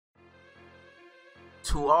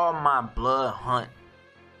To all my Bloodhunt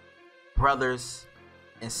brothers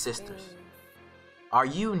and sisters, are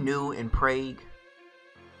you new in Prague?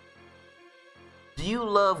 Do you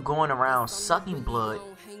love going around sucking blood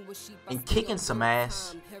and kicking some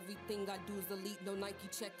ass?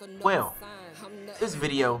 Well, this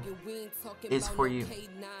video is for you.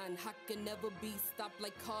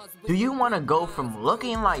 Do you want to go from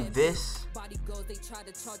looking like this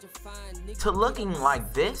to looking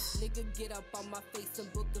like this?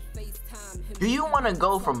 Do you want to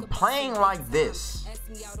go from playing like this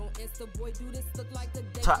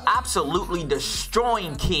to absolutely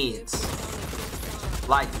destroying kids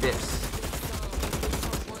like this?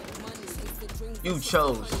 You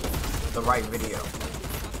chose the right video.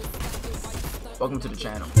 Welcome to the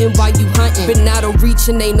channel. And while you hunting, been out of reach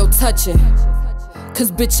and ain't no touching.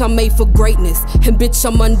 Cause bitch, I'm made for greatness. And bitch,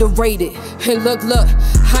 I'm underrated. And look,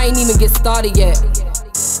 I ain't even get started yet.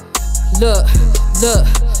 Look.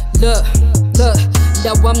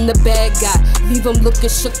 Now I'm the bad guy. Leave them looking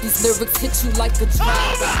shook. These lyrics hit you like a drive.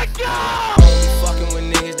 Oh my God! Fucking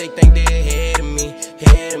with niggas, they think they're ahead of me.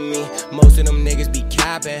 Most of them niggas be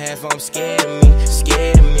capping, half of them scared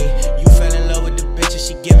of me. You fell in love with the bitch and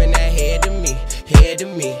she giving that head to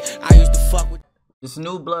me. I used to fuck with. This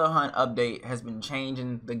new Bloodhunt update has been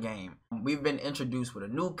changing the game. We've been introduced with a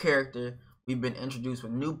new character. We've been introduced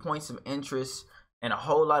with new points of interest and a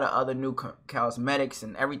whole lot of other new cosmetics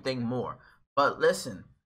and everything more. But listen,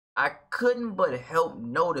 I couldn't but help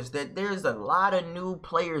notice that there's a lot of new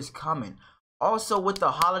players coming. Also, with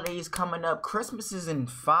the holidays coming up, Christmas is in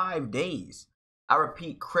 5 days. I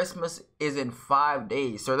repeat, Christmas is in 5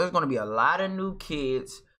 days. So there's going to be a lot of new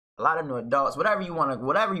kids, a lot of new adults, whatever you want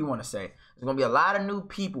to say. There's going to be a lot of new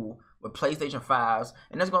people with PlayStation 5s,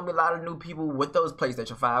 and there's going to be a lot of new people with those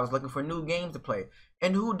PlayStation 5s looking for new games to play.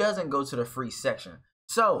 And who doesn't go to the free section?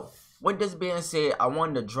 So, with this being said, I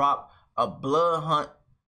wanted to drop a Bloodhunt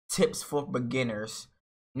tips for beginners,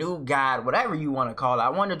 new guide, whatever you want to call it. I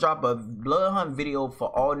wanted to drop a Bloodhunt video for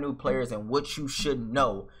all new players and what you should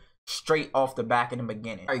know straight off the back in the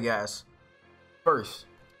beginning. Alright guys, first,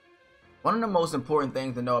 one of the most important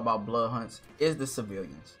things to know about Bloodhunts is the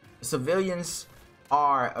civilians. The civilians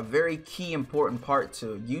are a very key important part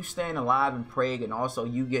to you staying alive in Prague and also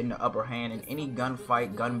you getting the upper hand in any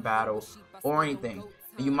gunfight, gun battle, or anything.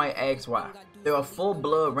 And you might ask why. They're a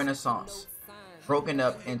full-blood renaissance broken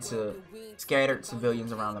up into scattered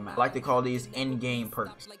civilians around the map. I like to call these in-game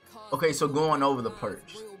perks. Okay, so going over the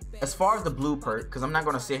perks. As far as the blue perk, because I'm not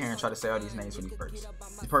going to sit here and try to say all these names for these perks.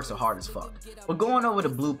 These perks are hard as fuck. But going over the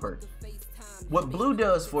blue perk. What blue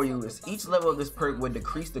does for you is each level of this perk would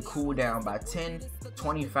decrease the cooldown by 10,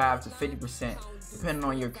 25 to 50% depending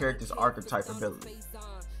on your character's archetype ability.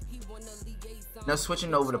 Now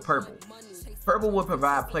switching over to purple. Purple will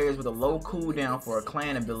provide players with a low cooldown for a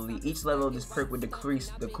clan ability. Each level of this perk would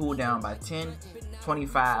decrease the cooldown by 10,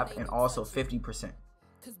 25, and also 50%.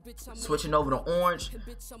 Switching over to orange.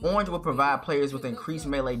 Orange will provide players with increased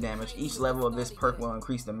melee damage. Each level of this perk will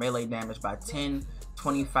increase the melee damage by 10,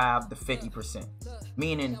 25 to 50%.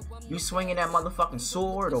 Meaning, you swinging that motherfucking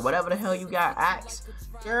sword or whatever the hell you got, axe,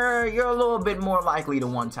 you're a little bit more likely to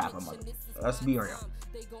one-tap a motherfucker. Let's be real.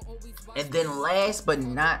 And then last but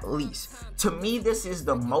not least, to me this is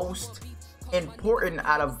the most important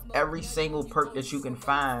out of every single perk that you can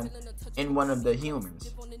find in one of the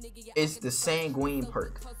humans. It's the sanguine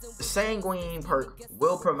perk. The sanguine perk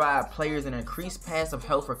will provide players an increased passive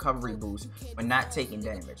health recovery boost when not taking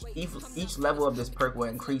damage. Each level of this perk will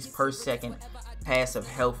increase per second passive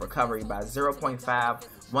health recovery by 0.5,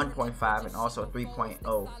 1.5, and also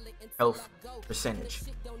 3.0 health percentage.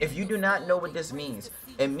 If you do not know what this means,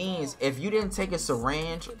 it means if you didn't take a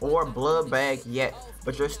syringe or blood bag yet,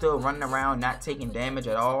 but you're still running around not taking damage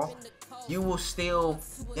at all, you will still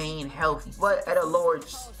gain health, but at a lower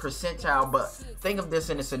percentile. But think of this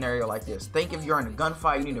in a scenario like this. Think if you're in a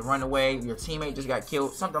gunfight, you need to run away, your teammate just got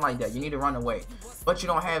killed, something like that. You need to run away, but you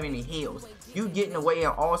don't have any heals. You getting away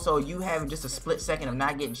and also you having just a split second of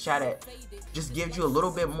not getting shot at just gives you a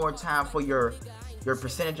little bit more time for your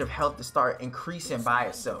percentage of health to start increasing by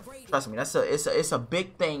itself. Trust me, it's a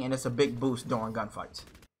big thing and it's a big boost during gunfights.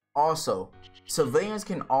 Also, civilians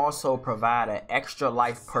can also provide an extra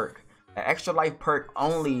life perk. An extra life perk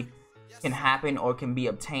only can happen or can be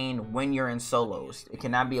obtained when you're in solos. It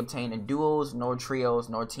cannot be obtained in duos, nor trios,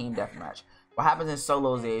 nor team deathmatch. What happens in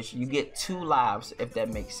solos is you get 2 lives, if that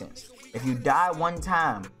makes sense. If you die one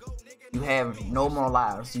time, you have no more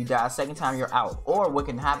lives. You die a second time, you're out. Or what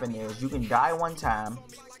can happen is you can die one time,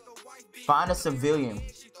 find a civilian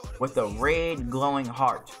with a red glowing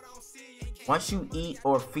heart. Once you eat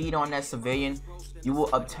or feed on that civilian, you will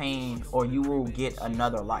obtain, or you will get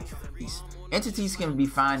another life. These entities can be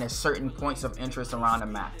found at certain points of interest around the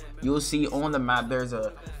map. You will see on the map there's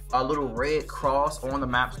a little red cross on the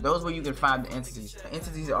map. So those where you can find the entities. The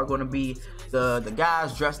entities are going to be the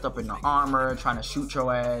guys dressed up in the armor trying to shoot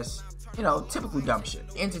your ass. You know, typical dumb shit.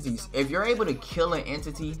 Entities. If you're able to kill an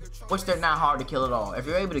entity, which they're not hard to kill at all, if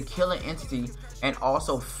you're able to kill an entity and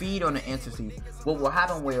also feed on the entity, what will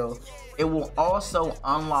happen will, it will also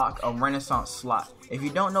unlock a Renaissance slot. If you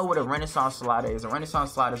don't know what a Renaissance slot is, a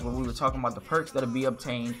Renaissance slot is when we were talking about the perks that'll be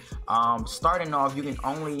obtained. Starting off, you can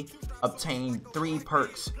only obtain 3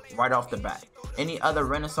 perks right off the bat. Any other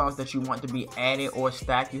Renaissance that you want to be added or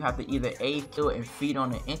stacked, you have to either A, kill and feed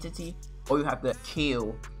on an entity, or you have to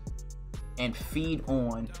kill and feed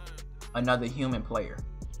on another human player.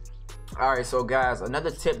 Alright, so guys, another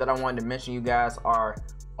tip that I wanted to mention you guys are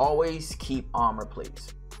always keep armor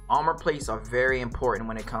plates. Armor plates are very important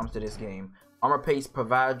when it comes to this game. Armor plates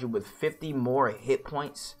provide you with 50 more hit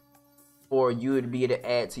points for you to be able to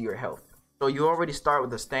add to your health. So you already start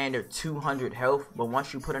with a standard 200 health, but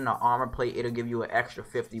once you put in an armor plate, it'll give you an extra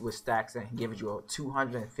 50 with stacks and gives you a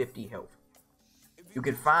 250 health. You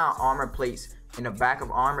can find armor plates in the back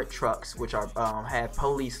of armored trucks, which are have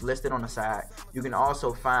police listed on the side. You can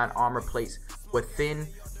also find armor plates within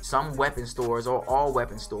some weapon stores or all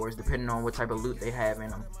weapon stores, depending on what type of loot they have in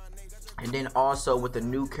them. And then also with the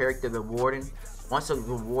new character, the Warden, once the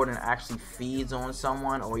Warden actually feeds on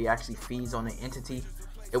someone, or he actually feeds on an entity,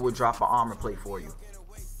 it will drop an armor plate for you.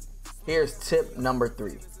 Here's tip number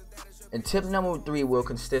 3. And tip number 3 will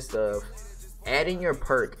consist of adding your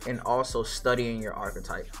perk and also studying your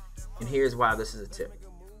archetype. And here's why this is a tip.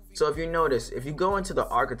 So if you notice, if you go into the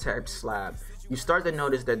archetype slab, you start to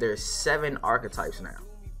notice that there's 7 archetypes now,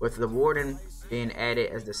 with the Warden being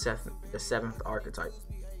added as the 7th archetype.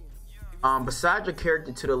 Beside your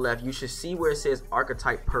character to the left, you should see where it says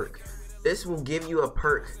archetype perk. This will give you a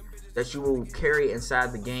perk that you will carry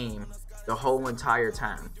inside the game the whole entire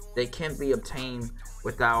time. They can't be obtained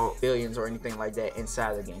without billions or anything like that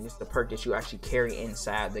inside the game. It's the perk that you actually carry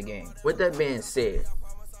inside the game. With that being said,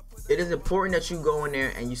 it is important that you go in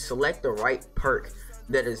there and you select the right perk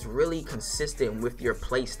that is really consistent with your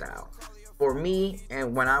playstyle. For me,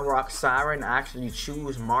 and when I rock Siren, I actually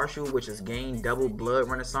choose Marshall, which is gain double blood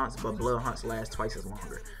renaissance, but Bloodhunt lasts twice as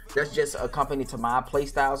longer. That's just accompanied to my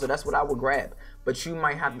playstyle, so that's what I would grab. But you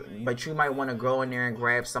might want to go in there and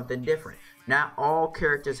grab something different. Not all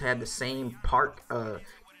characters have the same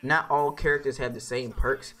not all characters have the same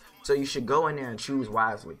perks, so you should go in there and choose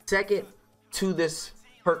wisely. Second to this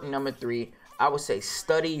perk number 3, I would say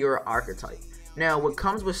study your archetype. Now, what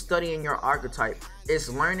comes with studying your archetype is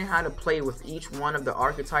learning how to play with each one of the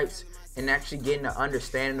archetypes and actually getting an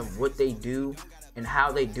understanding of what they do and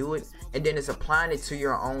how they do it, and then it's applying it to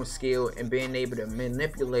your own skill and being able to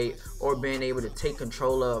manipulate or being able to take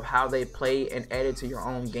control of how they play and add it to your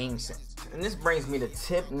own game sense. And this brings me to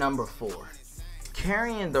tip number 4,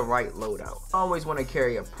 carrying the right loadout. I always want to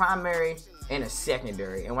carry a primary and a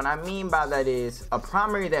secondary, and what I mean by that is a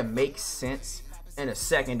primary that makes sense and a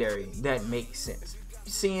secondary that makes sense.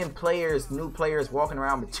 Seeing players, new players walking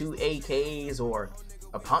around with 2 AKs or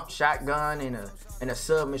a pump shotgun and a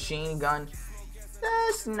submachine gun,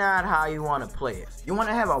 that's not how you want to play it. You want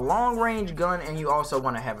to have a long range gun and you also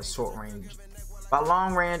want to have a short range. By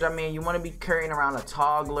long range, I mean you want to be carrying around a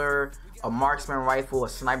toggler, a marksman rifle, a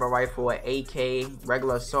sniper rifle, an AK,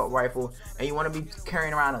 regular assault rifle, and you want to be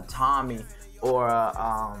carrying around a Tommy or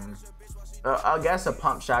I guess a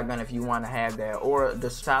pump shotgun if you want to have that, or the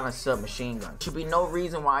silent submachine gun. There should be no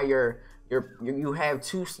reason why you have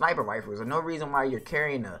 2 sniper rifles, or no reason why you're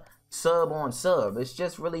carrying a sub on sub. It's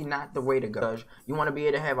just really not the way to go. You want to be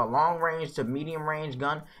able to have a long range to medium range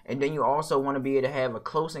gun, and then you also want to be able to have a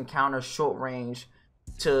close encounter short range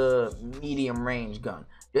to medium range gun.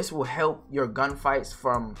 This will help your gunfights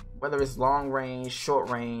from whether it's long range, short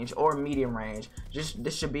range, or medium range.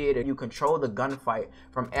 This should be able to control the gunfight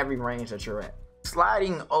from every range that you're at.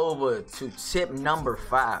 Sliding over to tip number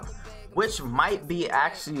 5, which might be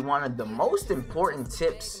actually one of the most important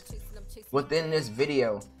tips within this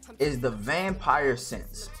video, is the vampire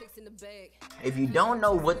sense. If you don't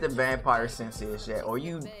know what the vampire sense is yet, or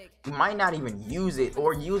you might not even use it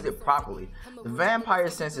or use it properly, the vampire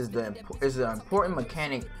sense is the important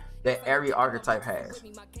mechanic that every archetype has.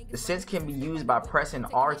 The sense can be used by pressing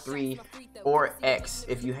R3 or X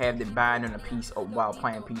if you have the bind on a piece while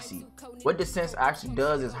playing PC. What the sense actually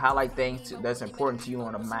does is highlight things that's important to you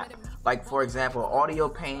on a map. Like for example, audio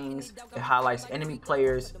pings, it highlights enemy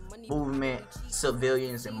players, movement,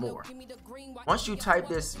 civilians, and more. Once you type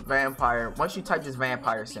this vampire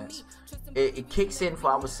sense, it kicks in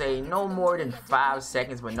for, I would say, no more than 5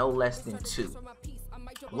 seconds, but no less than 2.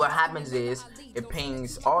 What happens is it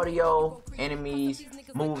pings audio, enemies,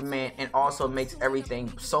 movement, and also makes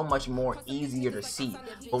everything so much more easier to see.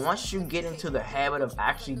 But once you get into the habit of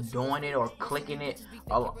actually doing it or clicking it,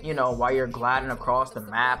 you know, while you're gliding across the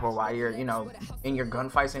map or while you're, you know, in your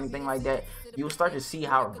gunfights, anything like that, you'll start to see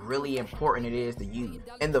how really important it is to use.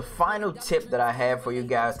 And the final tip that I have for you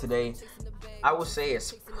guys today, I would say,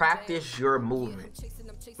 is practice your movement.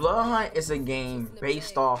 Bloodhunt is a game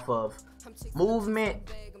based off of movement,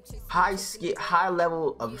 high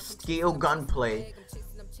level of skill gunplay,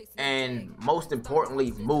 and most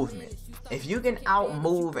importantly, movement. If you can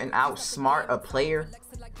outmove and outsmart a player,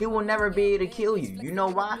 he will never be able to kill you. You know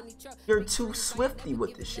why? You're too swifty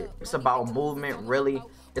with this shit. It's about movement, really.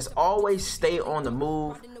 It's always stay on the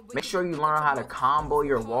move. Make sure you learn how to combo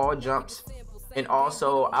your wall jumps. And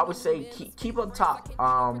also, I would say keep up top.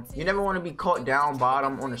 You never want to be caught down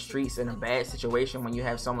bottom on the streets in a bad situation when you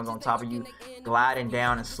have someone on top of you gliding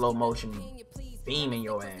down in slow motion, beaming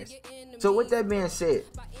your ass. So with that being said,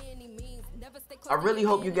 I really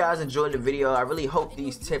hope you guys enjoyed the video. I really hope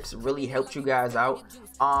these tips really helped you guys out.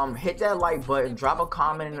 Hit that like button, drop a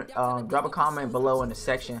comment below in the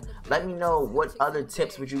section. Let me know what other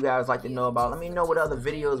tips would you guys like to know about. Let me know what other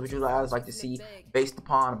videos would you guys like to see based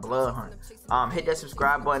upon Bloodhunt. Hit that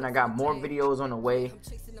subscribe button. I got more videos on the way.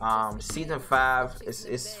 Season 5,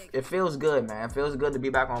 it feels good, man. It feels good to be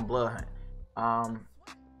back on Bloodhunt.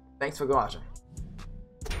 Thanks for watching.